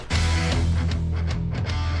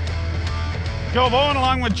Joe Bowen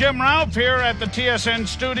along with Jim Ralph here at the TSN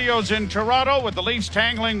studios in Toronto, with the Leafs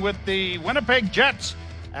tangling with the Winnipeg Jets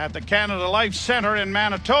at the Canada Life Centre in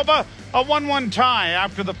Manitoba. A 1-1 tie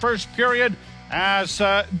after the first period as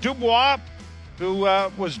Dubois, who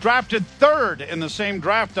was drafted third in the same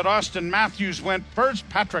draft that Austin Matthews went first.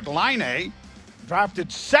 Patrik Laine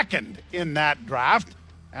drafted second in that draft.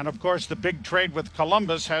 And, of course, the big trade with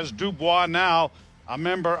Columbus has Dubois now a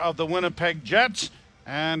member of the Winnipeg Jets.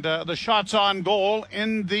 And the shots on goal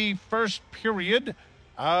in the first period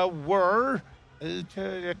were,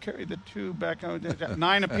 carry the two back,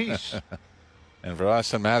 9 apiece. And for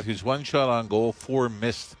Austin Matthews, 1 shot on goal, 4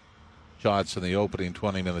 missed shots in the opening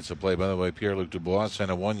 20 minutes of play. By the way, Pierre-Luc Dubois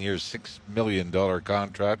signed a 1-year, $6 million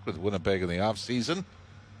contract with Winnipeg in the offseason.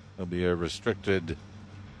 He'll be a restricted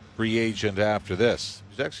free agent after this.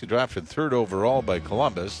 He's actually drafted third overall by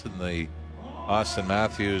Columbus in the Austin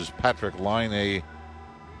Matthews, Patrik Laine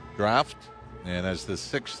draft, and has the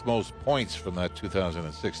 6th most points from that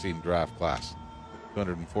 2016 draft class.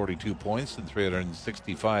 242 points in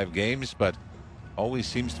 365 games, but always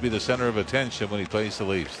seems to be the center of attention when he plays the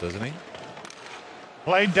Leafs, doesn't he?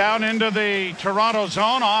 Played down into the Toronto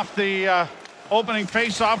zone off the opening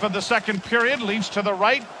face-off of the second period. Leafs to the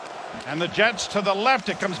right and the Jets to the left.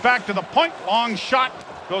 It comes back to the point. Long shot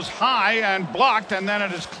goes high and blocked, and then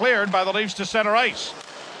it is cleared by the Leafs to center ice.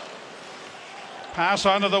 Pass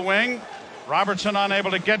onto the wing. Robertson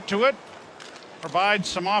unable to get to it. Provides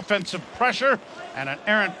some offensive pressure, and an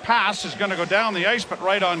errant pass is going to go down the ice, but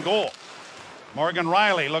right on goal. Morgan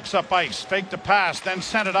Rielly looks up ice, faked the pass, then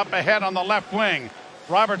sent it up ahead on the left wing.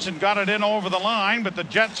 Robertson got it in over the line, but the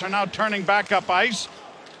Jets are now turning back up ice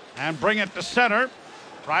and bring it to center.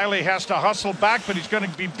 Rielly has to hustle back, but he's going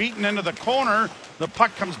to be beaten into the corner. The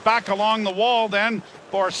puck comes back along the wall then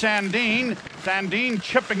for Sandin. Sandin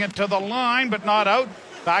chipping it to the line, but not out.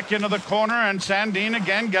 Back into the corner, and Sandin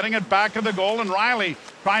again getting it back of the goal, and Rielly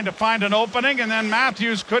trying to find an opening, and then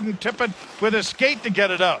Matthews couldn't tip it with his skate to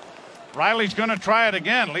get it out. Rielly's going to try it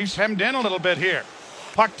again. Leafs hemmed in a little bit here.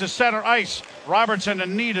 Puck to center ice. Robertson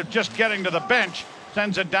in need of just getting to the bench.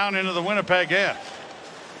 Sends it down into the Winnipeg end.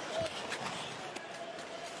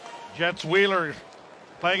 Jets Wheeler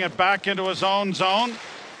playing it back into his own zone.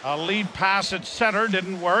 A lead pass at center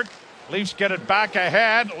didn't work. Leafs get it back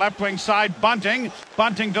ahead. Left wing side, Bunting.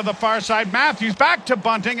 Bunting to the far side. Matthews back to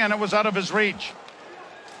Bunting, and it was out of his reach.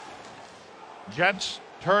 Jets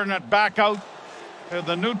turn it back out to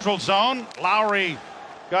the neutral zone. Lowry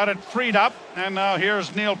got it freed up, and now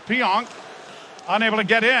here's Neil Pionk, unable to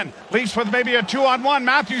get in. Leafs with maybe a 2-on-1.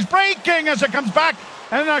 Matthews breaking as it comes back,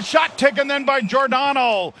 and a shot taken then by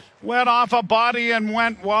Giordano. Went off a body and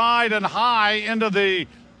went wide and high into the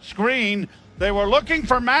screen. They were looking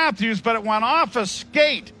for Matthews, but it went off a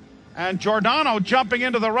skate, and Giordano jumping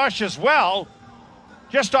into the rush as well.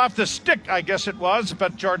 Just off the stick, I guess it was,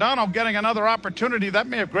 but Giordano getting another opportunity. That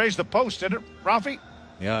may have grazed the post, did it, Ralphie?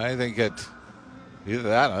 Yeah, I think either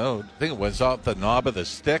that, I don't think it was off the knob of the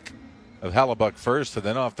stick of Hellebuyck first, and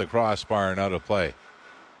then off the crossbar and out of play.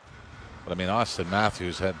 But I mean, Austin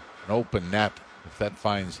Matthews had an open net if that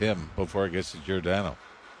finds him before it gets to Giordano.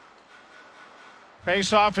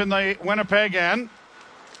 Face off in the Winnipeg end.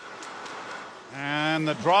 And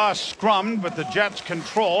the draw scrummed, but the Jets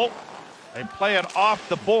control. They play it off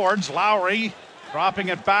the boards. Lowry dropping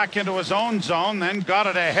it back into his own zone, then got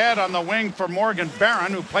it ahead on the wing for Morgan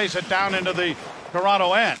Barron, who plays it down into the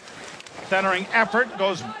Toronto end. Centering effort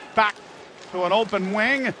goes back to an open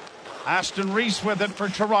wing. Aston Reese with it for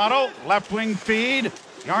Toronto. Left wing feed.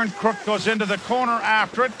 Yarncrook goes into the corner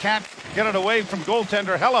after it. Can't get it away from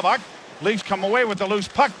goaltender Hellebuyck. Leafs come away with the loose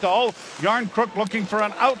puck, though. Yarncrook looking for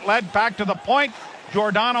an outlet back to the point.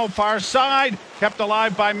 Giordano far side, kept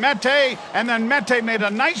alive by Mete, and then Mete made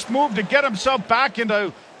a nice move to get himself back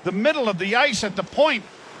into the middle of the ice at the point,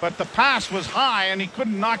 but the pass was high and he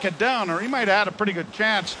couldn't knock it down, or he might have had a pretty good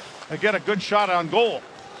chance to get a good shot on goal.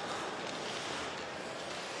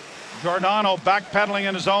 Giordano backpedaling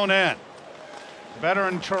in his own end.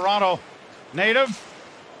 Veteran Toronto native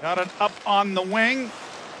got it up on the wing,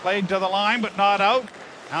 played to the line but not out.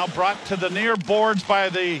 Now brought to the near boards by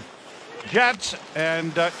the Jets,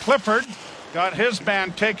 and Clifford got his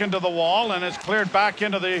man taken to the wall and is cleared back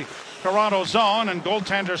into the Toronto zone, and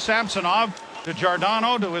goaltender Samsonov to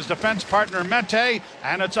Giordano to his defense partner Mete,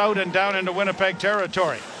 and it's out and down into Winnipeg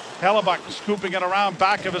territory. Hellebuyck scooping it around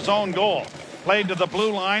back of his own goal. Played to the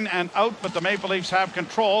blue line and out, but the Maple Leafs have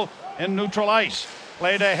control in neutral ice.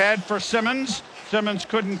 Played ahead for Simmons. Simmons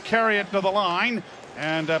couldn't carry it to the line,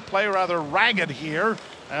 and play rather ragged here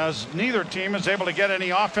as neither team is able to get any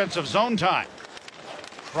offensive zone time.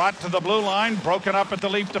 Brought to the blue line, broken up at the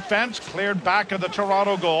Leaf defense, cleared back of the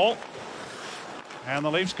Toronto goal. And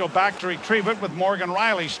the Leafs go back to retrieve it with Morgan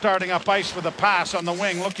Rielly starting up ice with a pass on the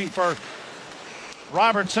wing, looking for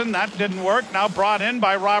Robertson. That didn't work. Now brought in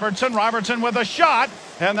by Robertson. Robertson with a shot,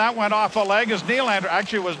 and that went off a leg as Nylander.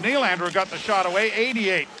 Actually, it was Nylander who got the shot away.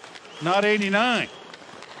 88, not 89.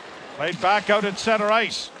 Played back out at center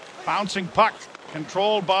ice. Bouncing puck,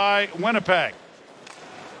 controlled by Winnipeg.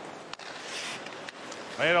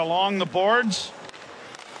 Played along the boards.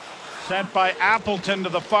 Sent by Appleton to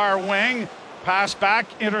the far wing. Pass back,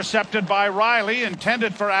 intercepted by Rielly,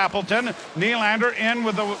 intended for Appleton. Nylander in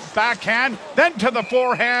with the backhand, then to the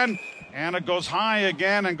forehand, and it goes high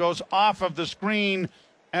again and goes off of the screen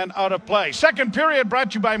and out of play. Second period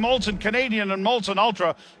brought to you by Molson Canadian and Molson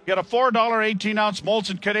Ultra. Get a $4 18-ounce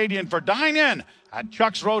Molson Canadian for dine-in at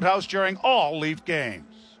Chuck's Roadhouse during all Leaf games.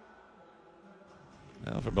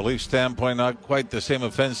 Well, from a Leaf standpoint, not quite the same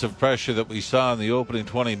offensive pressure that we saw in the opening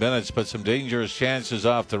 20 minutes, but some dangerous chances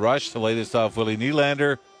off the rush. The latest off Willie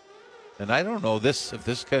Nylander. And I don't know if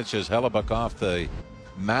this catches Hellebuyck off the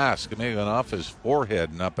mask. It may have gone off his forehead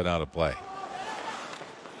and up and out of play.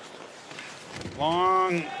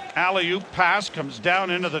 Long alley-oop pass comes down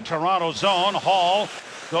into the Toronto zone. Hall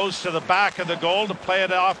goes to the back of the goal to play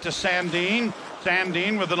it off to Sandin.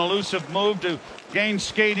 Sandin with an elusive move to gain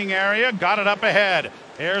skating area, got it up ahead.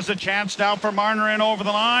 Here's a chance now for Marner in over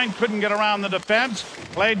the line. Couldn't get around the defense.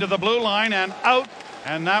 Played to the blue line and out,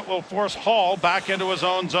 and that will force Hall back into his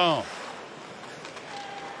own zone.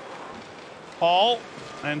 Hall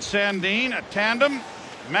and Sandin, a tandem.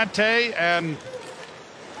 Mete and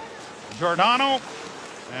Giordano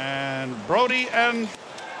and Brody and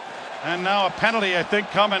now a penalty, I think,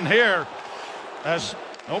 coming here. As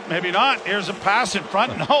oh, maybe not. Here's a pass in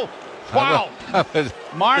front. No. Wow.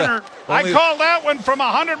 Marner, I called that one from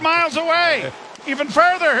 100 miles away. Even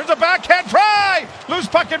further, here's a backhand try. Loose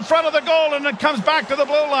puck in front of the goal, and it comes back to the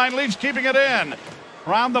blue line. Leafs keeping it in.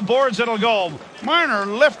 Around the boards it'll go. Marner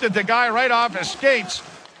lifted the guy right off his skates.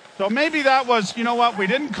 So maybe that was, you know what, we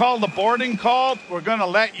didn't call the boarding call. We're going to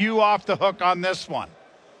let you off the hook on this one.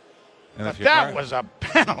 But that was a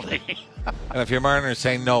penalty. And if you're Marner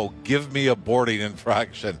saying, no, give me a boarding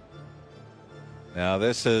infraction. Now,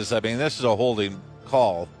 this is a holding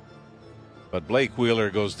call, but Blake Wheeler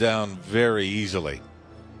goes down very easily.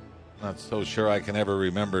 Not so sure I can ever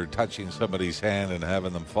remember touching somebody's hand and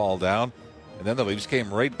having them fall down. And then the Leafs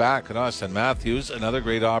came right back at us, and Matthews, another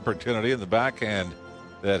great opportunity in the backhand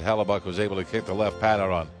that Hellebuyck was able to kick the left pad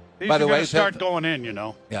out on. These By the way, start going in, you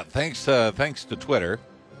know. Yeah, thanks to Twitter,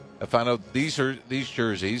 I found out these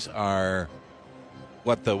jerseys are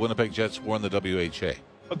what the Winnipeg Jets wore in the WHA.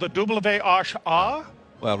 The WHA?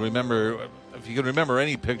 Well, remember, if you can remember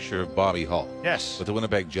any picture of Bobby Hull. Yes. With the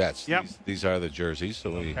Winnipeg Jets. Yep. These are the jerseys,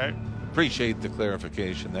 so we appreciate the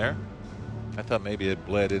clarification there. I thought maybe it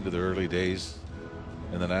bled into the early days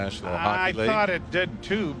in the National Hockey League. I thought it did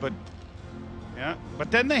too, but yeah.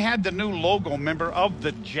 But then they had the new logo, member of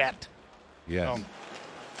the Jet. Yes.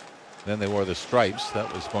 Then they wore the stripes.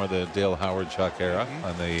 That was more the Dale Howard-Chuck era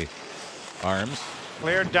on the arms.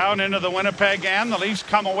 Cleared down into the Winnipeg end. The Leafs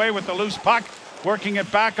come away with the loose puck, working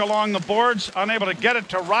it back along the boards, unable to get it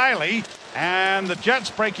to Rielly. And the Jets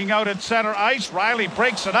breaking out at center ice. Rielly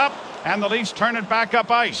breaks it up, and the Leafs turn it back up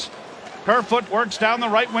ice. Kerfoot works down the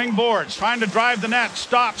right wing boards, trying to drive the net,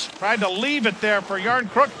 stops, tried to leave it there for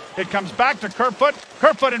Yarncrook. It comes back to Kerfoot.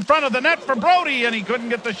 Kerfoot in front of the net for Brody, and he couldn't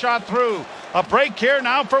get the shot through. A break here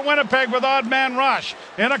now for Winnipeg with odd man rush.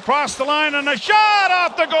 In across the line, and a shot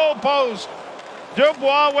off the goal post.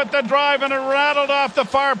 Dubois with the drive, and it rattled off the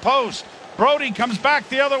far post. Brody comes back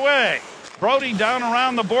the other way. Brody down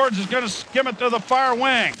around the boards is going to skim it to the far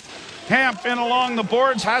wing. Camp in along the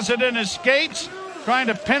boards, has it in his skates, trying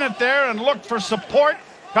to pin it there and look for support.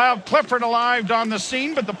 Kyle Clifford arrived on the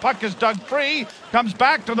scene, but the puck is dug free. Comes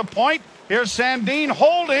back to the point. Here's Sandin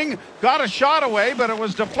holding, got a shot away, but it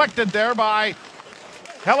was deflected there by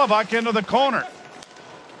Hellebuyck into the corner.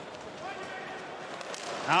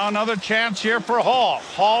 Now another chance here for Hall.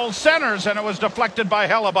 Hall centers, and it was deflected by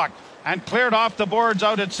Hellebuyck and cleared off the boards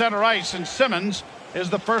out at center ice, and Simmons is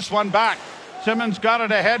the first one back. Simmons got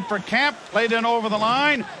it ahead for Camp, played in over the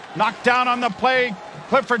line, knocked down on the play.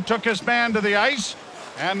 Clifford took his man to the ice,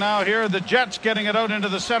 and now here are the Jets getting it out into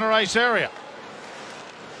the center ice area.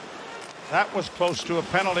 That was close to a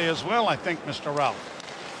penalty as well, I think, Mr. Ralph.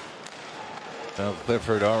 Well,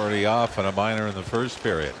 Clifford already off on a minor in the first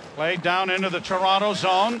period. Played down into the Toronto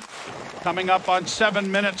zone. Coming up on 7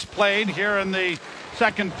 minutes played here in the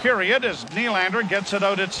second period as Nylander gets it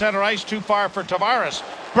out at center ice, too far for Tavares.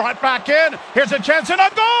 Brought back in. Here's a chance and a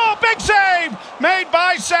goal. Big save made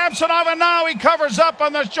by Samsonov, and now he covers up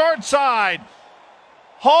on the short side.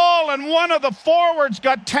 Hall and one of the forwards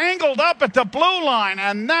got tangled up at the blue line,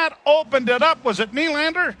 and that opened it up. Was it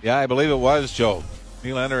Nylander? Yeah, I believe it was, Joe.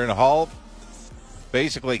 Nylander and Hall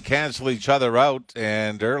basically cancel each other out,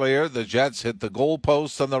 and earlier the Jets hit the goal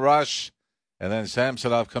post on the rush, and then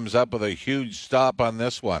Samsonov comes up with a huge stop on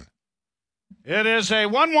this one. It is a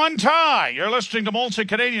 1-1 tie. You're listening to Molson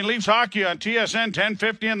Canadian Leafs Hockey on TSN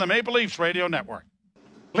 1050 and the Maple Leafs Radio Network.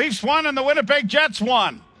 Leafs won and the Winnipeg Jets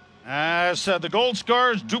won. As the goal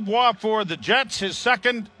scorers, Dubois for the Jets, his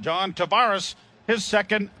second. John Tavares, his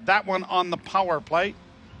second. That one on the power play.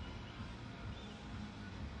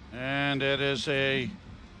 And it is a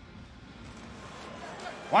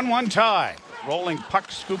 1-1 tie. Rolling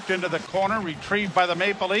puck scooped into the corner, retrieved by the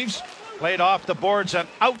Maple Leafs. Played off the boards and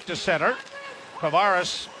out to center.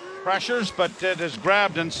 Tavares pressures, but it is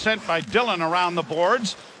grabbed and sent by Dillon around the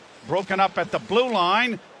boards. Broken up at the blue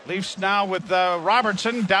line. Leafs now with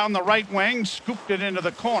Robertson down the right wing. Scooped it into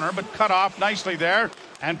the corner, but cut off nicely there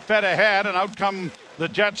and fed ahead. And out come the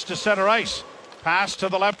Jets to center ice. Pass to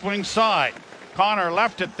the left wing side. Connor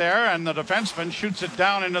left it there, and the defenseman shoots it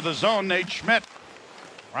down into the zone. Nate Schmidt.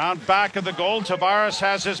 Round back of the goal. Tavares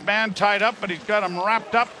has his man tied up, but he's got him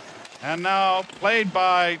wrapped up. And now played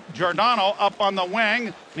by Giordano up on the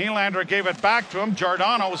wing. Nylander gave it back to him.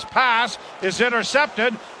 Giordano's pass is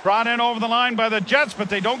intercepted. Brought in over the line by the Jets, but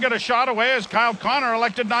they don't get a shot away as Kyle Connor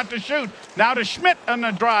elected not to shoot. Now to Schmidt on the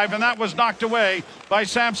drive, and that was knocked away by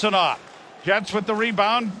Samsonov. Jets with the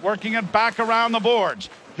rebound, working it back around the boards.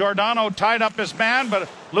 Giordano tied up his man, but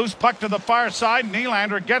loose puck to the far side.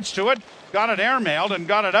 Nylander gets to it, got it airmailed and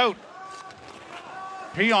got it out.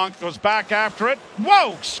 Pionk goes back after it.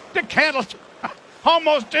 Whoa! Stick handled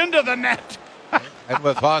almost into the net. And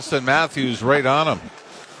with Austin Matthews right on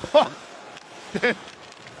him.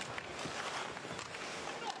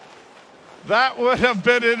 That would have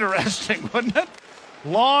been interesting, wouldn't it?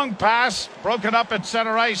 Long pass, broken up at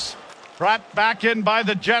center ice. Brought back in by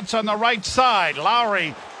the Jets on the right side.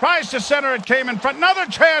 Lowry tries to center. It came in front. Another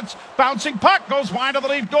chance. Bouncing puck goes wide of the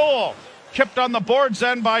Leaf goal. Chipped on the boards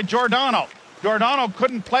then by Giordano. Giordano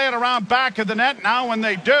couldn't play it around back of the net. Now when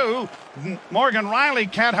they do, Morgan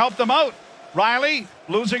Rielly can't help them out. Rielly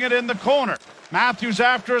losing it in the corner. Matthews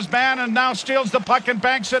after his man and now steals the puck and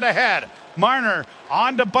banks it ahead. Marner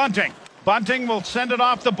on to Bunting. Bunting will send it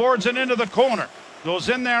off the boards and into the corner. Goes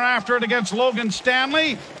in there after it against Logan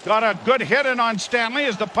Stanley. Got a good hit in on Stanley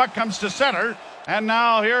as the puck comes to center. And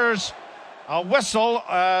now here's a whistle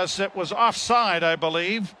as it was offside, I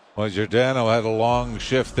believe. Well, Giordano had a long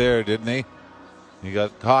shift there, didn't he? He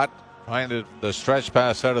got caught trying to the stretch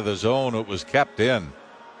pass out of the zone. It was kept in.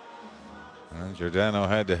 And Giordano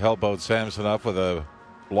had to help out Samsonov with a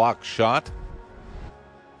block shot.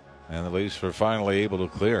 And the Leafs were finally able to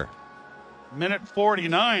clear. Minute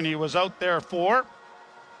 49 he was out there for.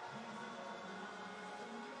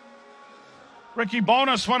 Ricky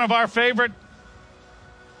Bowness, one of our favorite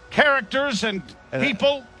characters and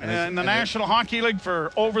people in the National Hockey League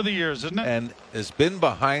for over the years, isn't it? And has been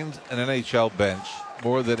behind an NHL bench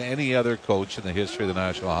more than any other coach in the history of the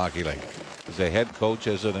National Hockey League. As a head coach,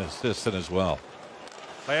 as an assistant as well.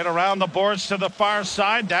 Play it around the boards to the far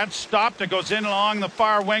side. That's stopped. It goes in along the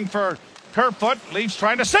far wing for Kerfoot. Leafs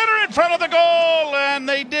trying to center in front of the goal, and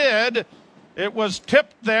they did. It was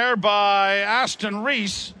tipped there by Aston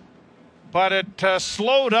Reese, but it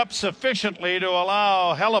slowed up sufficiently to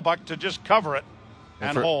allow Hellebuck to just cover it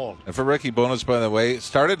and hold. And for Ricky Bowness, by the way,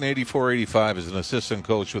 started in 84-85 as an assistant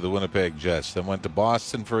coach with the Winnipeg Jets. Then went to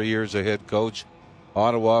Boston for a year as a head coach,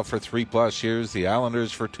 Ottawa for 3+ years, the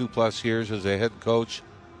Islanders for 2+ years as a head coach,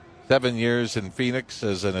 7 years in Phoenix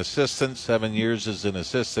as an assistant, 7 years as an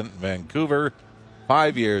assistant in Vancouver,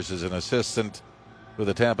 5 years as an assistant with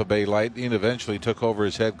the Tampa Bay Lightning. Eventually took over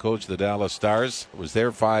as head coach of the Dallas Stars. Was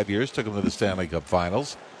there 5 years, took them to the Stanley Cup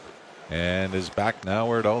Finals, and is back now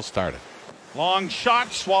where it all started. Long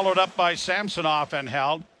shot swallowed up by Samsonov and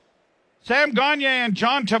held. Sam Gagner and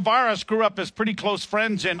John Tavares grew up as pretty close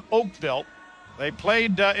friends in Oakville. They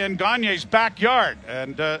played in Gagner's backyard,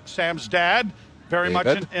 and Sam's dad, very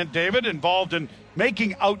much David, involved in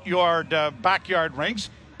making out-yard backyard rinks.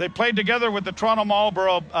 They played together with the Toronto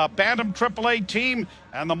Marlboro Bantam AAA team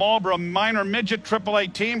and the Marlboro Minor Midget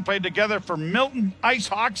AAA team. Played together for Milton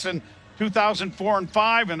IceHawks in 2004 and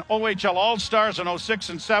 5 and OHL All-Stars in 06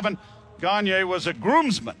 and 7. Gagner was a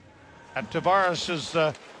groomsman at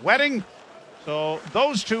Tavares' wedding. So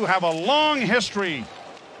those two have a long history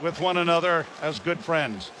with one another as good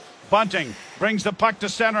friends. Bunting brings the puck to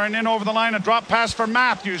center and in over the line. A drop pass for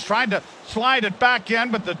Matthews. Tried to slide it back in,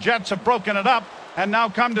 but the Jets have broken it up and now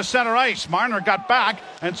come to center ice. Marner got back,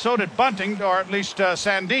 and so did Bunting, or at least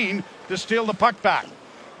Sandin, to steal the puck back.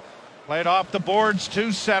 Played off the boards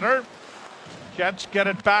to center. Jets get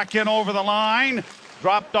it back in over the line.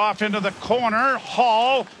 Dropped off into the corner.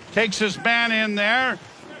 Hall takes his man in there.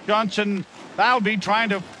 Johnson Thalby trying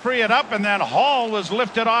to free it up, and then Hall was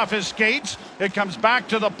lifted off his skates. It comes back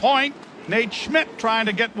to the point. Nate Schmidt trying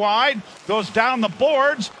to get wide. Goes down the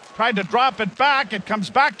boards. Tried to drop it back. It comes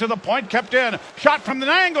back to the point. Kept in. Shot from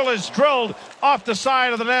the angle is drilled off the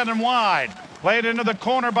side of the net and wide. Played into the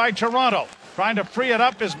corner by Toronto. Trying to free it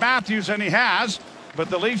up is Matthews, and he has. But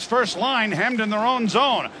the Leafs' first line hemmed in their own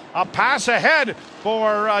zone. A pass ahead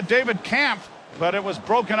for David Kampf, but it was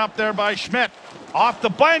broken up there by Schmidt. Off the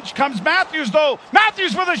bench comes Matthews, though.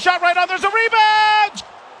 Matthews with a shot right on. There's a rebound.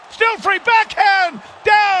 Still free backhand.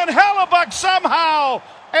 Down. Hellebuck somehow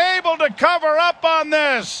able to cover up on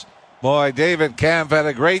this. Boy, David Kampf had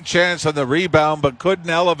a great chance on the rebound, but couldn't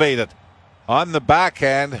elevate it. On the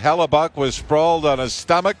backhand, Hellebuck was sprawled on his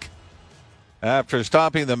stomach after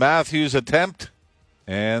stopping the Matthews attempt,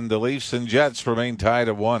 and the Leafs and Jets remain tied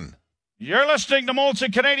at 1. You're listening to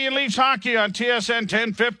Molson Canadian Leafs Hockey on TSN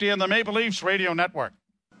 1050 and the Maple Leafs Radio Network.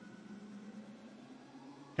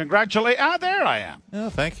 Congratulations. There I am. Oh,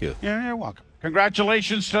 thank you. Yeah, you're welcome.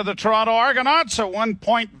 Congratulations to the Toronto Argonauts. A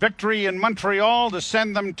 1-point victory in Montreal to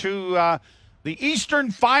send them to the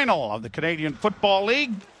Eastern Final of the Canadian Football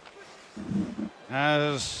League.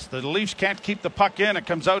 As the Leafs can't keep the puck in, it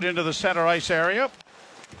comes out into the center ice area.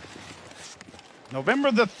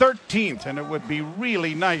 November the 13th, and it would be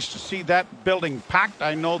really nice to see that building packed.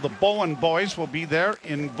 I know the Bowen boys will be there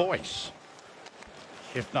in voice,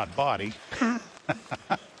 if not body.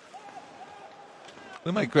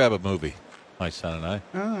 We might grab a movie, my son and I.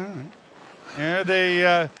 All right. Here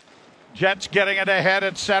the Jets getting it ahead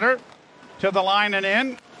at center, to the line and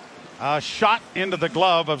in. A shot into the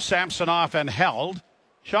glove of Samsonov and held.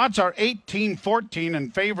 Shots are 18-14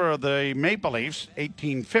 in favor of the Maple Leafs,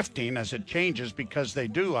 18-15 as it changes because they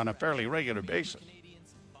do on a fairly regular basis.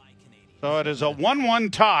 So it is a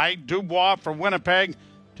 1-1 tie. Dubois for Winnipeg,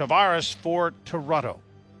 Tavares for Toronto.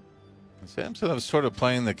 Samsonov's sort of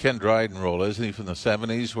playing the Ken Dryden role, isn't he, from the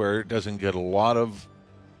 70s, where it doesn't get a lot of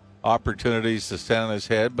opportunities to stand on his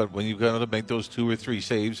head, but when you've got to make those 2 or 3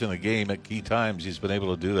 saves in a game at key times, he's been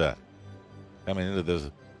able to do that. Coming into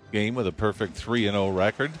this game with a perfect 3-0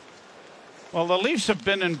 record. Well, the Leafs have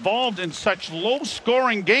been involved in such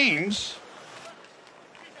low-scoring games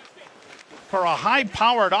for a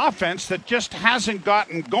high-powered offense that just hasn't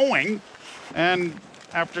gotten going. And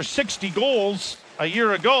after 60 goals a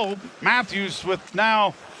year ago, Matthews with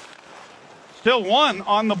now still 1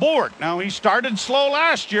 on the board. Now, he started slow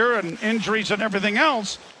last year and injuries and everything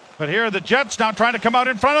else. But here are the Jets now trying to come out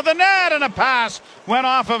in front of the net, and a pass went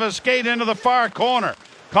off of a skate into the far corner.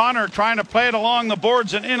 Connor trying to play it along the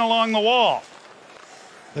boards and in along the wall.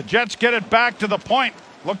 The Jets get it back to the point,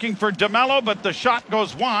 looking for DeMello, but the shot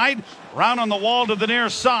goes wide. Round on the wall to the near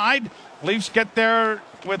side. Leafs get there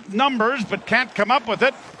with numbers, but can't come up with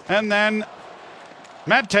it. And then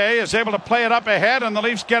Mete is able to play it up ahead, and the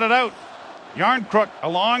Leafs get it out. Yarncrook,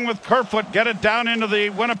 along with Kerfoot, get it down into the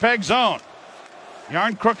Winnipeg zone.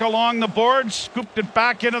 Yarncrook along the board, scooped it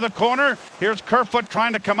back into the corner. Here's Kerfoot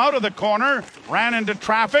trying to come out of the corner. Ran into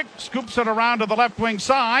traffic, scoops it around to the left wing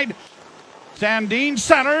side. Sandin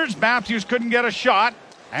centers. Matthews couldn't get a shot.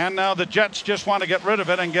 And now the Jets just want to get rid of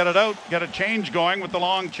it and get it out, get a change going with the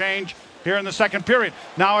long change here in the second period.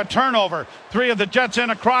 Now a turnover. 3 of the Jets in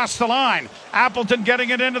across the line. Appleton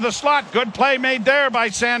getting it into the slot. Good play made there by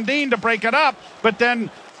Sandin to break it up. But then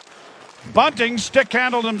Bunting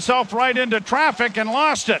stick-handled himself right into traffic and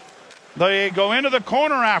lost it. They go into the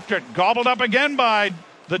corner after it. Gobbled up again by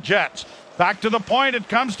the Jets. Back to the point. It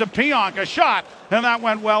comes to Pionk. A shot. And that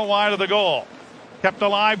went well wide of the goal. Kept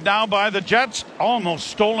alive now by the Jets. Almost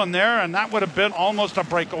stolen there. And that would have been almost a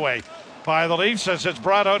breakaway by the Leafs as it's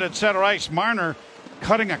brought out at center ice. Marner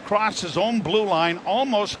cutting across his own blue line.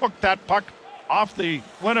 Almost hooked that puck off the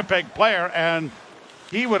Winnipeg player. And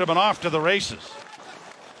he would have been off to the races.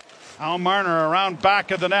 Al Marner around back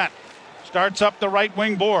of the net. Starts up the right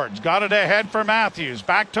wing boards. Got it ahead for Matthews.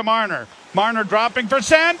 Back to Marner. Marner dropping for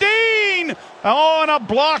Sandin. Oh, and a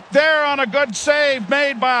block there on a good save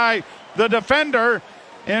made by the defender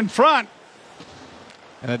in front.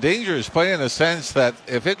 And a dangerous play in the sense that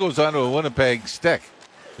if it goes onto a Winnipeg stick,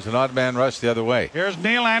 there's an odd man rush the other way. Here's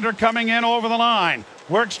Nylander coming in over the line.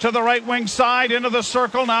 Works to the right wing side, into the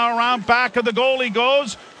circle, now around back of the goal he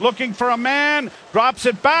goes, looking for a man, drops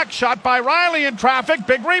it back, shot by Riley in traffic,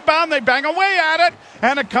 big rebound, they bang away at it,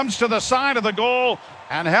 and it comes to the side of the goal,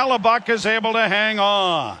 and Hellebuck is able to hang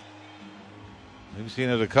on. We've seen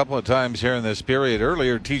it a couple of times here in this period.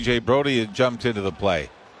 Earlier, T.J. Brody had jumped into the play,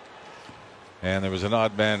 and there was an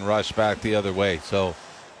odd man rush back the other way. So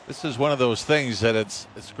this is one of those things that it's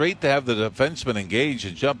great to have the defenseman engage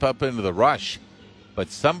and jump up into the rush, but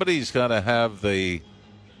somebody's got to have the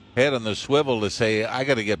head on the swivel to say, I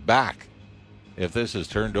got to get back if this is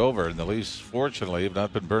turned over. And the Leafs, fortunately, have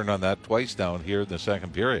not been burned on that twice down here in the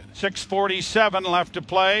second period. 6:47 left to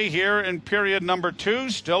play here in period number 2.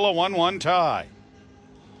 Still a 1-1 tie.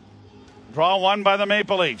 Draw one by the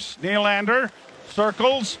Maple Leafs. Nylander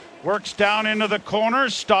circles, works down into the corner,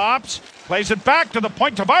 stops, plays it back to the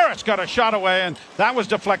point. Tavares got a shot away, and that was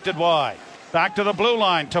deflected wide. Back to the blue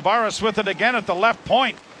line. Tavares with it again at the left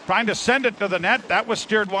point, trying to send it to the net. That was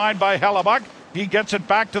steered wide by Hellebuck. He gets it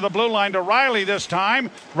back to the blue line to Riley this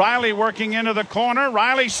time. Riley working into the corner.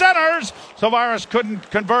 Riley centers. Tavares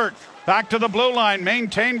couldn't convert. Back to the blue line,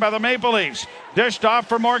 maintained by the Maple Leafs. Dished off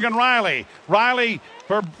for Morgan Riley. Riley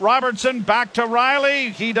for Robertson, back to Riley.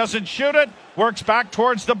 He doesn't shoot it. Works back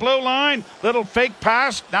towards the blue line. Little fake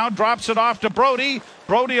pass. Now drops it off to Brody.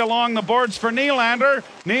 Brody along the boards for Nylander.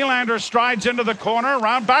 Nylander strides into the corner.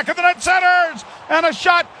 Round back of the net, centers. And a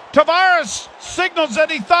shot. Tavares signals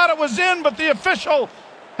that he thought it was in, but the official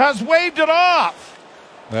has waved it off.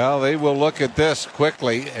 Well, they will look at this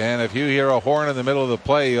quickly, and if you hear a horn in the middle of the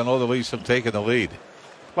play, you'll know the Leafs have taken the lead.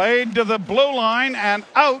 Played to the blue line and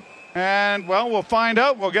out. And, well, we'll find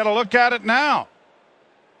out. We'll get a look at it now.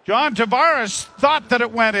 John Tavares thought that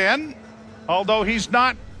it went in, although he's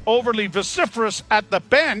not overly vociferous at the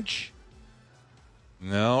bench.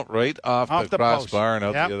 No, right off the crossbar and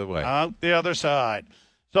out the other way. Out the other side.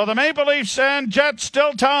 So the Maple Leafs and Jets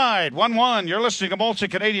still tied, 1-1. You're listening to Molson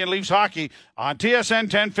Canadian Leafs Hockey on TSN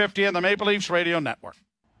 1050 and the Maple Leafs Radio Network.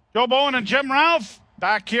 Joe Bowen and Jim Ralph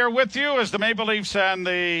back here with you as the Maple Leafs and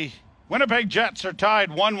the Winnipeg Jets are tied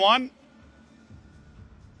 1-1.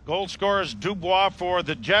 Goal scorers Dubois for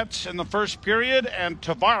the Jets in the first period, and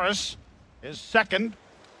Tavares is second.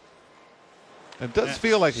 It does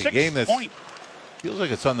feel like a game that feels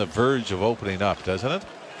like it's on the verge of opening up, doesn't it?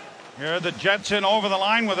 Here the Jets in over the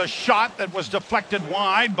line with a shot that was deflected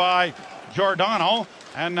wide by Giordano.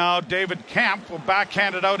 And now David Kampf will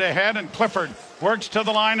backhand it out ahead, and Clifford works to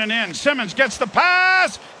the line and in. Simmons gets the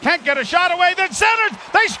pass, can't get a shot away, then centers,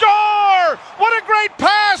 they score! What a great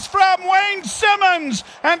pass from Wayne Simmons!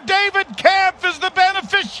 And David Kampf is the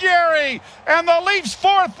beneficiary, and the Leafs'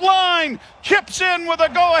 fourth line chips in with a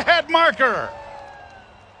go-ahead marker.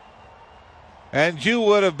 And you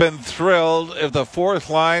would have been thrilled if the fourth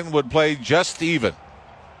line would play just even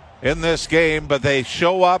in this game, but they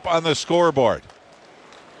show up on the scoreboard.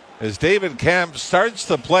 As David Kampf starts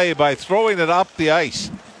the play by throwing it up the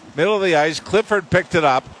ice. Middle of the ice, Clifford picked it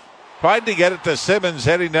up, tried to get it to Simmons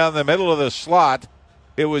heading down the middle of the slot.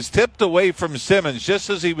 It was tipped away from Simmons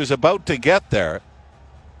just as he was about to get there.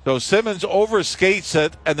 So Simmons overskates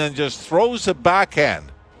it and then just throws the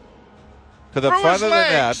backhand to the front of the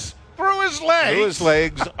net. Through his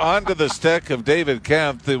legs onto the stick of David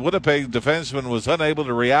Kampf. The Winnipeg defenseman was unable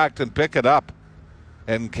to react and pick it up.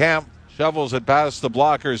 And Kampf shovels it past the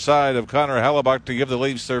blocker side of Connor Hellebuck to give the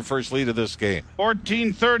Leafs their first lead of this game.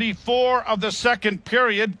 14:34 of the second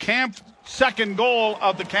period. Kampf, second goal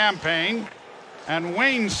of the campaign. And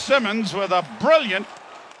Wayne Simmons with a brilliant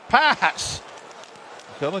pass.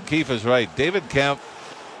 Dylan Keefe is right. David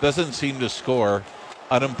Kampf doesn't seem to score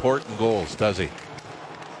unimportant goals, does he?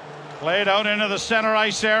 Played out into the center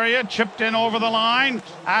ice area, chipped in over the line.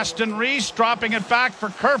 Aston Reese dropping it back for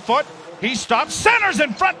Kerfoot. He stops, centers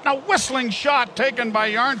in front, and a whistling shot taken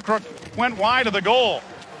by Yarncrook went wide of the goal.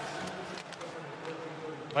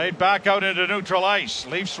 Played back out into neutral ice.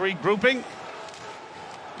 Leafs regrouping.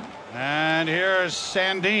 And here's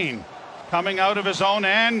Sandin coming out of his own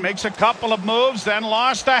end, makes a couple of moves, then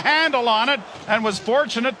lost the handle on it and was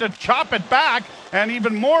fortunate to chop it back, and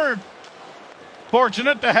even more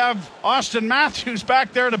fortunate to have Austin Matthews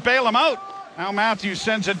back there to bail him out. Now Matthews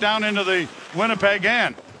sends it down into the Winnipeg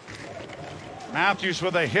end. Matthews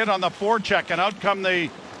with a hit on the forecheck, and out come the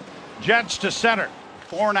Jets to center.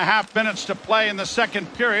 4.5 minutes to play in the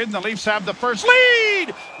second period, and the Leafs have the first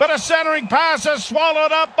lead, but a centering pass is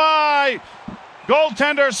swallowed up by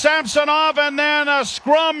goaltender Samsonov, and then a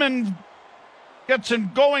scrum and gets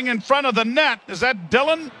him going in front of the net. Is that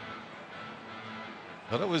Dillon?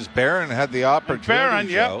 Well, it was Barron had the opportunity. Barron,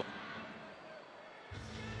 yep.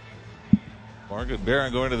 Morgan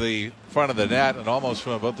Barron going to the front of the net and almost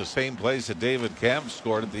from about the same place that David Kemp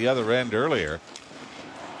scored at the other end earlier.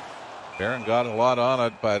 Barron got a lot on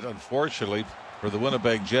it, but unfortunately for the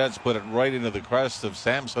Winnipeg Jets, put it right into the crest of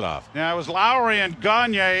Samsonov. Yeah, it was Lowry and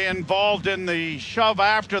Gagne involved in the shove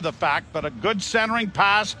after the fact, but a good centering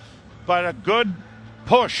pass, but a good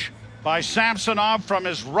push by Samsonov from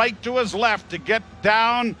his right to his left to get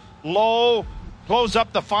down low, close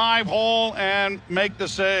up the 5-hole, and make the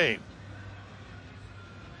save.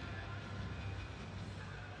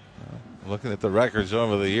 Looking at the records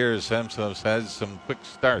over the years, Samsonov's had some quick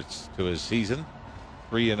starts to his season.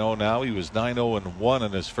 3-0 now. He was 9-0-1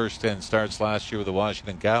 in his first 10 starts last year with the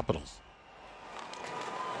Washington Capitals.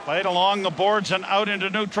 Played along the boards and out into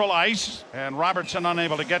neutral ice, and Robertson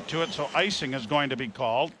unable to get to it, so icing is going to be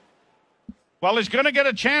called. Well, he's going to get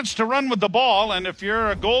a chance to run with the ball, and if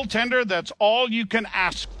you're a goaltender, that's all you can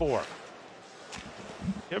ask for.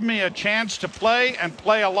 Give me a chance to play and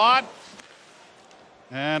play a lot,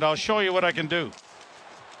 and I'll show you what I can do.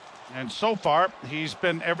 And so far, he's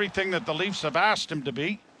been everything that the Leafs have asked him to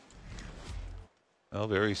be. Well,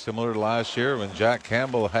 very similar to last year when Jack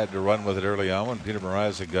Campbell had to run with it early on when Peter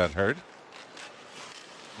Mrazek got hurt.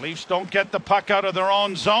 Leafs don't get the puck out of their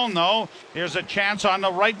own zone, though. Here's a chance on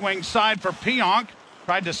the right wing side for Pionk.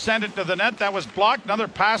 Tried to send it to the net. That was blocked. Another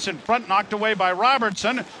pass in front, knocked away by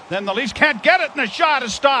Robertson. Then the Leafs can't get it, and the shot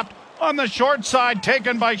is stopped on the short side,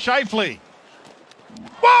 taken by Scheifele.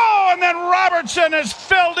 Whoa! And then Robertson is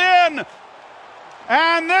filled in.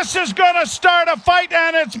 And this is going to start a fight,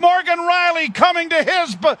 and it's Morgan Rielly coming to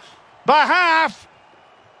his behalf.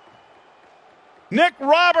 Nick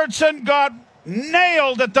Robertson got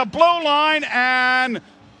nailed at the blue line, and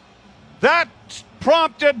that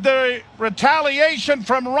prompted the retaliation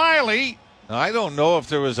from Rielly. Now, I don't know if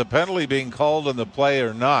there was a penalty being called on the play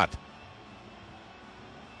or not.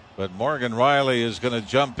 But Morgan Rielly is going to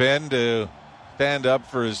jump in to stand up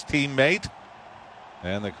for his teammate,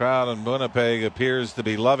 and the crowd in Winnipeg appears to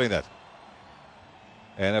be loving it.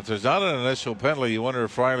 And if there's not an initial penalty, you wonder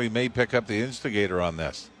if Rielly may pick up the instigator on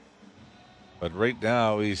this. But right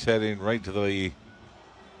now he's heading right to the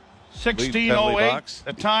 16:08,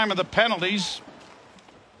 the time of the penalties.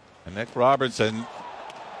 And Nick Robertson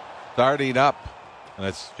starting up, and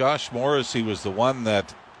it's Josh Morrissey was the one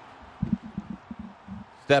that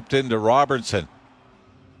stepped into Robertson.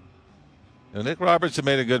 Now, Nick Robertson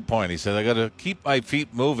made a good point. He said, I got to keep my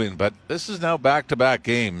feet moving, but this is now back-to-back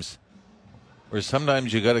games where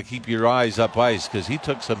sometimes you got to keep your eyes up ice, because he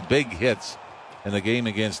took some big hits in the game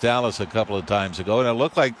against Dallas a couple of times ago, and it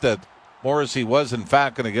looked like that Morrissey was, in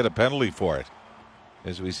fact, going to get a penalty for it.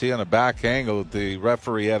 As we see on a back angle, the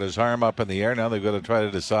referee had his arm up in the air. Now they've got to try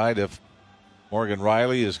to decide if Morgan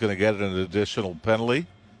Rielly is going to get an additional penalty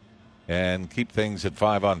and keep things at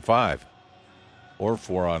 5-on-5 or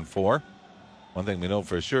 4-on-4. One thing we know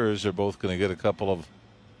for sure is they're both going to get a couple of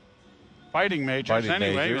fighting majors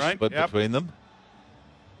anyway, right? But between them.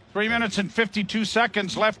 3 minutes and 52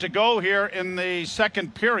 seconds left to go here in the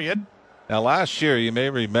second period. Now, last year, you may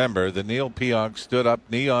remember that Neil Pionk stood up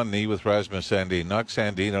knee on knee with Rasmus Sandin, knocked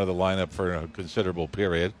Sandin out of the lineup for a considerable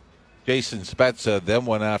period. Jason Spezza then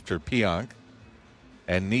went after Pionk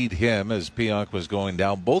and kneed him as Pionk was going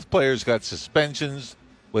down. Both players got suspensions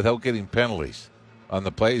without getting penalties on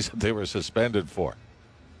the plays that they were suspended for.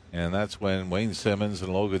 And that's when Wayne Simmons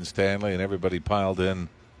and Logan Stanley and everybody piled in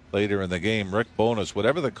later in the game. Rick Bowness,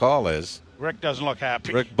 whatever the call is. Rick doesn't look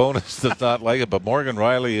happy. Rick Bowness does not like it, but Morgan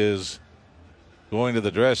Rielly is going to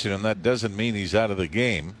the dressing room. That doesn't mean he's out of the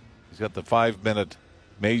game. He's got the 5-minute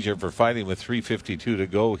major for fighting with 3:52 to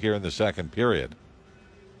go here in the second period.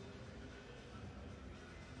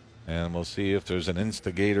 And we'll see if there's an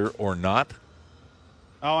instigator or not.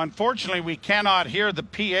 Oh, unfortunately, we cannot hear the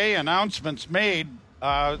PA announcements made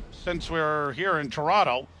since we're here in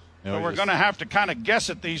Toronto. So we're going to have to kind of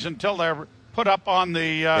guess at these until they're put up on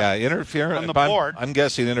the interference on the board. I'm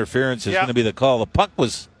guessing interference is going to be the call. The puck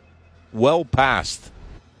was well past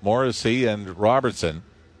Morrissey and Robertson.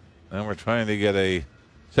 And we're trying to get a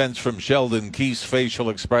sense from Sheldon Keefe's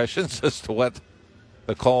facial expressions as to what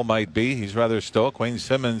the call might be. He's rather stoic. Wayne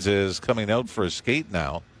Simmons is coming out for a skate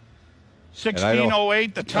now.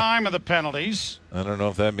 16:08, the time of the penalties. I don't know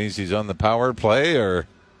if that means he's on the power play or...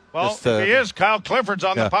 Well, if he is, Kyle Clifford's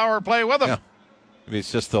on the power play with him. Yeah. Maybe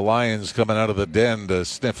it's just the Lions coming out of the den to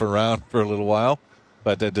sniff around for a little while.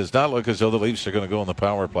 But it does not look as though the Leafs are going to go on the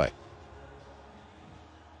power play.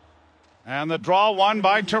 And the draw won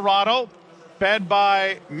by Toronto, fed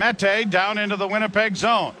by Mete down into the Winnipeg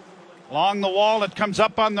zone. Along the wall, it comes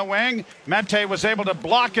up on the wing. Mete was able to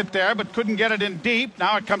block it there, but couldn't get it in deep.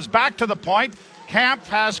 Now it comes back to the point. Camp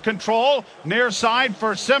has control. Near side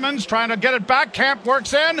for Simmons, trying to get it back. Camp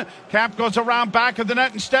works in. Camp goes around back of the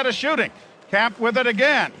net instead of shooting. Camp with it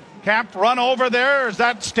again. Camp run over there. Is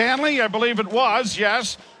that Stanley? I believe it was,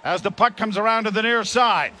 yes, as the puck comes around to the near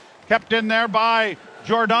side. Kept in there by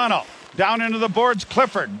Giordano. Down into the boards,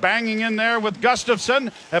 Clifford banging in there with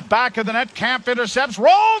Gustafsson. At back of the net, Camp intercepts,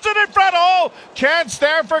 rolls it in front. Oh, chance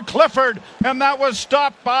there for Clifford, and that was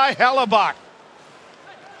stopped by Hellebuck.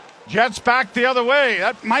 Jets back the other way.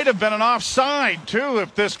 That might have been an offside, too,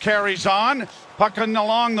 if this carries on. Pucking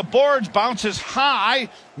along the boards, bounces high.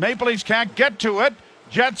 Maple Leafs can't get to it.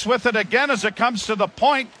 Jets with it again as it comes to the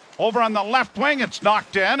point. Over on the left wing, it's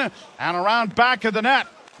knocked in. And around back of the net,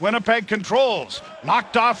 Winnipeg controls.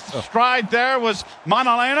 Knocked off stride there was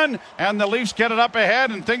Manalainen, and the Leafs get it up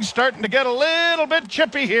ahead, and things starting to get a little bit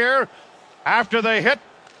chippy here after they hit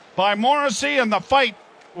by Morrissey in the fight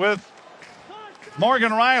with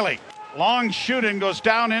Morgan Rielly. Long shooting goes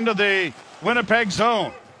down into the Winnipeg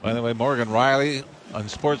zone. By the way, Morgan Rielly,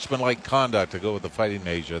 unsportsmanlike conduct to go with the fighting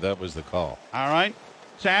major. That was the call. All right.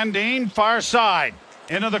 Sandin, far side.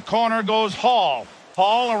 Into the corner goes Hall.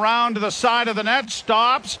 Hall around to the side of the net,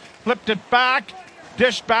 stops, flipped it back,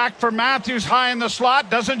 dished back for Matthews high in the slot,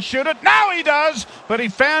 doesn't shoot it. Now he does, but he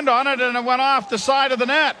fanned on it and it went off the side of the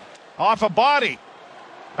net, off a body.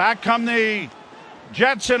 Back come the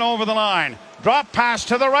Jets in over the line. Drop pass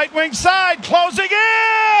to the right wing side, closing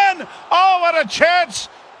in! Oh, what a chance!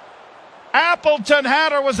 Appleton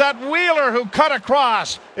had, or was that Wheeler who cut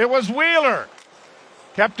across? It was Wheeler.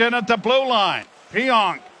 Kept in at the blue line.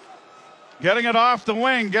 Pionk getting it off the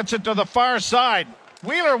wing, gets it to the far side.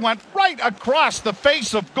 Wheeler went right across the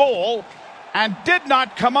face of goal and did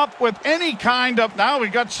not come up with any kind of... Now we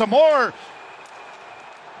got some more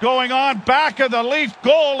going on back of the Leaf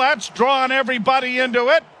goal. That's drawn everybody into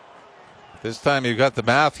it. This time you got the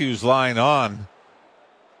Matthews line on.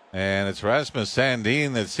 And it's Rasmus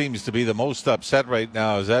Sandin that seems to be the most upset right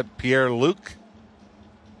now. Is that Pierre-Luc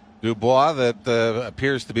Dubois that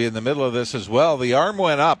appears to be in the middle of this as well? The arm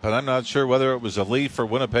went up, and I'm not sure whether it was a Leaf or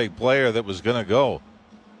Winnipeg player that was going to go.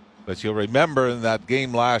 But you'll remember in that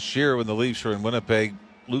game last year when the Leafs were in Winnipeg,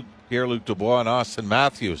 Pierre-Luc Dubois and Austin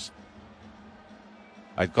Matthews.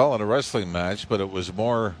 I'd call it a wrestling match, but it was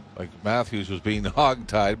more like Matthews was being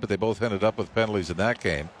hog-tied, but they both ended up with penalties in that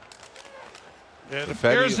game. It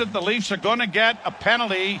appears that the Leafs are going to get a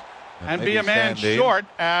penalty and be a man short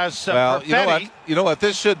as well, Perfetti. You know what?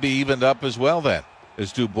 This should be evened up as well then.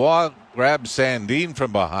 As Dubois grabbed Sandin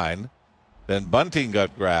from behind, then Bunting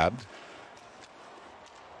got grabbed.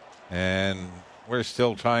 And we're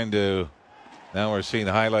still trying to... Now we're seeing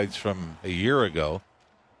highlights from a year ago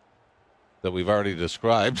that we've already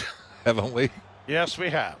described, haven't we? Yes, we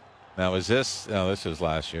have. Now is this... No, this is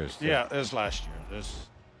last year's. Yeah, it was last year.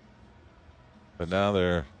 But now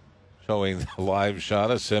they're showing the live shot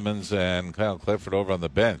of Simmons and Kyle Clifford over on the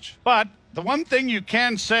bench. But the one thing you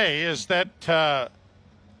can say is that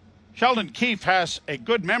Sheldon Keefe has a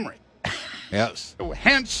good memory. Yes.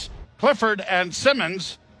 Hence, Clifford and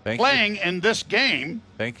Simmons playing in this game.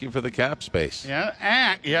 Thank you for the cap space. Yeah,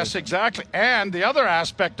 and yes, exactly. And the other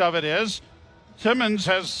aspect of it is Simmons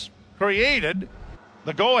has created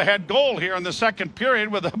the go-ahead goal here in the second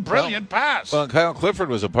period with a brilliant pass. Well, Kyle Clifford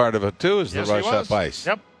was a part of it, too, as yes, the rush up ice.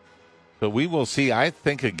 Yep. But we will see. I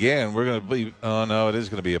think, again, we're going to be... Oh, no, it is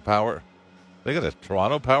going to be a power... They got a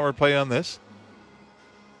Toronto power play on this?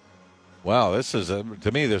 Wow, this is,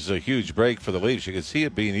 to me, this is a huge break for the Leafs. You can see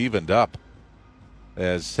it being evened up.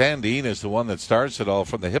 As Sandin is the one that starts it all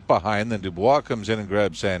from the hip behind, then Dubois comes in and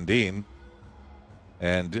grabs Sandin.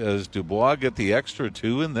 And does Dubois get the extra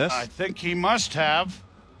two in this? I think he must have.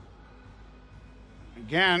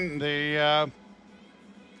 Again, I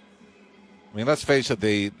mean, let's face it,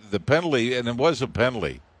 the penalty, and it was a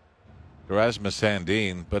penalty to Rasmus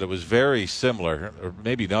Sandin, but it was very similar, or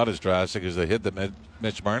maybe not as drastic as the hit that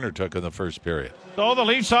Mitch Marner took in the first period. So the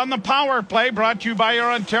Leafs on the power play, brought to you by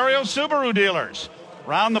your Ontario Subaru dealers.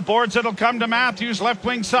 Round the boards, it'll come to Matthews, left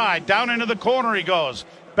wing side. Down into the corner he goes.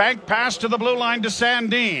 Bank pass to the blue line to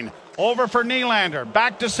Sandin. Over for Nylander.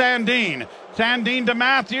 Back to Sandin. Sandin to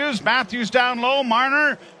Matthews. Matthews down low.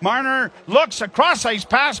 Marner. Marner looks. A cross-ice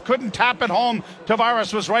pass. Couldn't tap it home.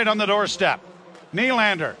 Tavares was right on the doorstep.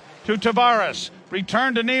 Nylander to Tavares.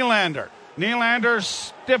 Return to Nylander. Nylander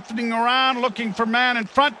stiffening around, looking for man in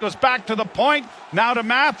front. Goes back to the point. Now to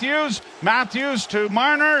Matthews. Matthews to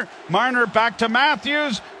Marner. Marner back to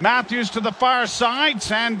Matthews. Matthews to the far side.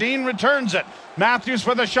 Sandin returns it. Matthews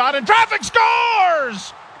with a shot, and traffic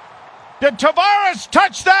scores! Did Tavares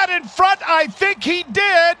touch that in front? I think he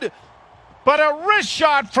did. But a wrist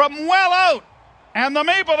shot from well out. And the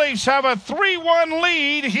Maple Leafs have a 3-1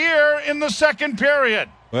 lead here in the second period.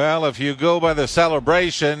 Well, if you go by the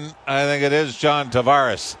celebration, I think it is John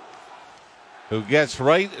Tavares who gets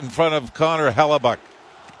right in front of Connor Hellebuyck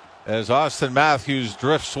as Austin Matthews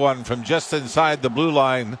drifts one from just inside the blue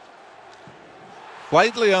line,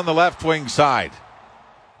 slightly on the left wing side.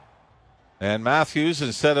 And Matthews,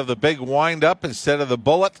 instead of the big wind-up, instead of the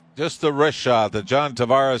bullet, just the wrist shot that John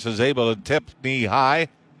Tavares is able to tip knee high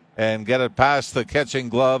and get it past the catching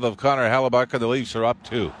glove of Connor Hellebuyck, and the Leafs are up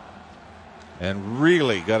 2. And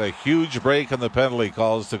really got a huge break in the penalty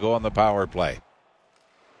calls to go on the power play.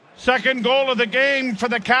 Second goal of the game for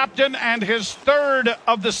the captain and his third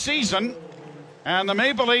of the season. And the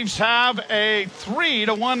Maple Leafs have a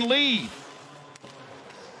 3-1 lead.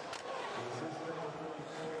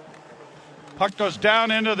 Puck goes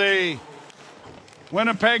down into the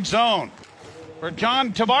Winnipeg zone. For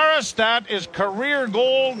John Tavares, that is career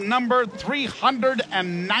goal number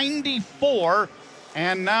 394,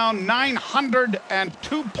 and now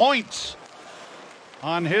 902 points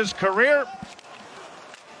on his career,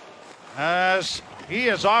 as he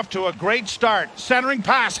is off to a great start. Centering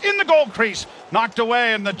pass in the goal crease, knocked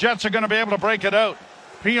away, and the Jets are going to be able to break it out.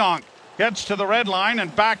 Pionk gets to the red line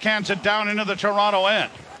and backhands it down into the Toronto end.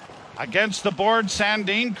 Against the board,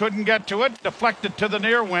 Sandin couldn't get to it, deflected to the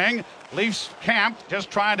near wing. Leafs camp just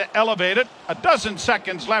trying to elevate it. 12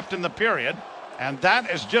 seconds left in the period, and that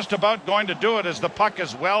is just about going to do it, as the puck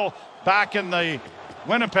is well back in the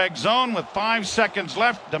Winnipeg zone with 5 seconds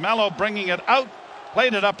left. DeMello bringing it out,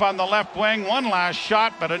 played it up on the left wing. One last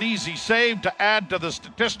shot, but an easy save to add to the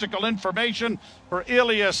statistical information for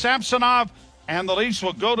Ilya Samsonov, and the Leafs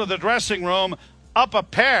will go to the dressing room up a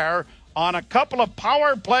pair on a couple of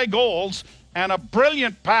power play goals and a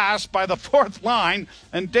brilliant pass by the fourth line,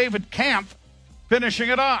 and David Kampf finishing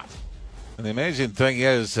it off. And the amazing thing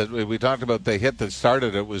is that we talked about the hit that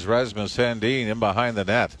started it was Rasmus Sandin in behind the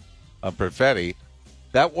net on Perfetti.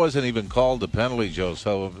 That wasn't even called a penalty, Joe,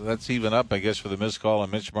 so that's even up, I guess, for the missed call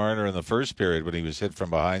on Mitch Marner in the first period when he was hit from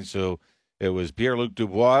behind. So it was Pierre-Luc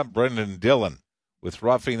Dubois, Brendan Dillon with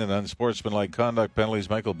roughing and unsportsmanlike conduct penalties.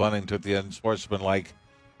 Michael Bunning took the unsportsmanlike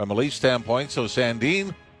from a Leaf standpoint. So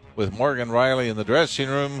Sandin, with Morgan Rielly in the dressing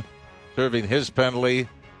room, serving his penalty,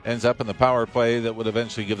 ends up in the power play that would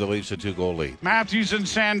eventually give the Leafs a 2-goal lead. Matthews and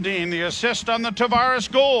Sandin, the assist on the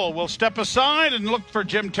Tavares goal. We'll step aside and look for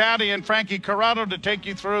Jim Taddy and Frankie Corrado to take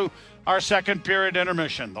you through our second period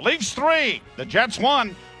intermission. The Leafs 3, the Jets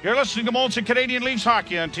 1. You're listening to Molson Canadian Leafs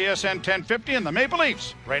Hockey on TSN 1050 and the Maple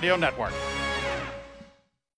Leafs Radio Network.